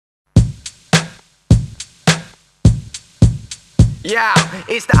Yeah,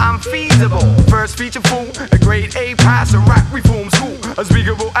 it's the unfeasible. First feature full, a grade A pass, a rap reform school.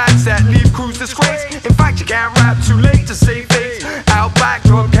 Unspeakable acts that leave crews disgraced. In fact, you can't rap too late to save face. Outback,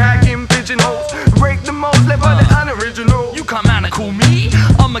 drug cack in pigeonholes. Break the most, live by the unoriginal. You can't manacle me,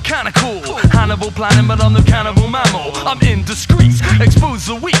 I'm mechanical. Hannibal planning, but I'm the cannibal mammal. I'm indiscreet, expose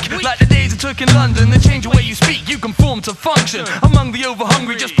the weak. Like the days it took in London, they change the way you speak. You conform to function among the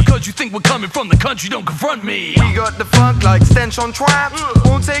over-hungry. Just because you think we're coming from the country, don't confront me. We got the funk like stench on traps.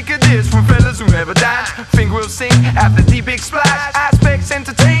 Won't take a diss from fellas who never dance. Think we'll sing after the big splash. Aspects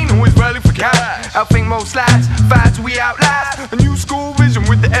entertain, always value for cash. Outthink most lads, fads we outlast. A new school vision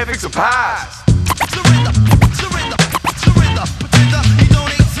with the ethics of past. Surrender, surrender, surrender, pretender, he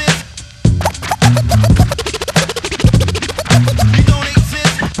don't exist. He don't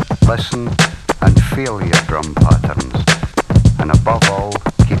exist. Listen and feel your drum patterns, and above all,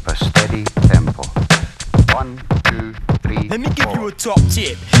 keep a steady tempo. 1, 2, 3, Let me give 4. you a top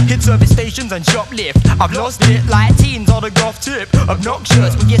tip. Hit service stations and shoplift. I've lost it like teens on the golf tip.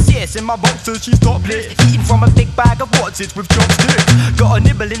 Obnoxious with your sis in my boxers, she's topless. Eating from a big bag of what's it with chopsticks. Got a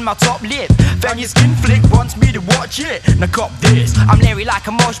nibble in my top lip. Fan your skin flick wants me to watch it. Now cop this, I'm Larry like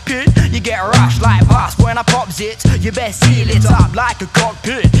a mosh pit. You get rushed like pus when I pops it. You best seal it up like a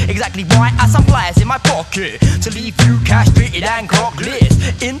cockpit. Exactly right, as some pliers in my pocket to leave you castrated and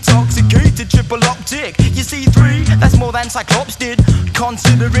cockless. Intoxicated, triple optic. You see 3, that's more than Cyclops did.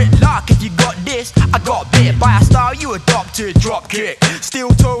 Consider it luck if you got this. I got bit by a style you adopted. Drop kick, steel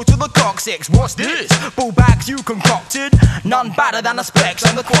toe to the coccyx. What's this? Bull bags you concocted. None better than the specs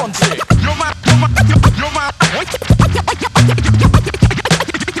and the Quantic. You're my, you're my, you're my.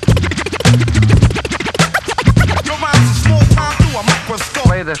 Your mind's a small time through a microscope.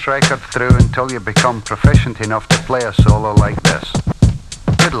 Play this record through until you become proficient enough to play a solo like this.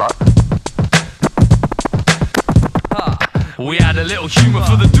 Good luck. We had a little humor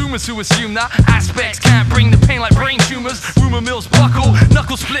for the doomers who assume that aspects can't bring the pain like brain tumors. Rumor mills buckle,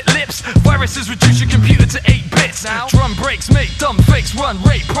 knuckles split lips. Viruses reduce your computer to 8 bits. Drum breaks make dumb fakes run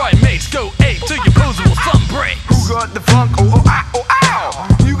rape. Primates go ape till your posable thumb breaks. Who got the funk? Oh, oh, ah, oh,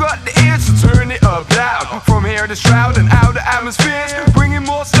 ow. You got the ears to turn it up loud. From here to shroud and out the atmosphere. Bringing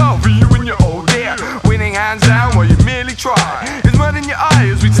more stuff for you and your old dear. Winning hands down while you merely try. It's mud in your eye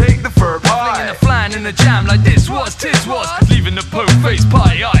as we take the fur pie. Flinging the flan in the jam like this was, tis was. Leaving the poke face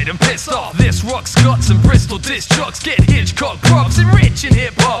pie-eyed and pissed off. This rock Scots and Bristol disc jocks get Hitchcock props enrich in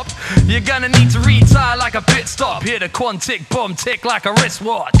hip-hop. You're gonna need to retire like a pit stop. Here the Quantic bomb tick like a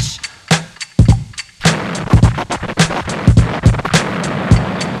wristwatch.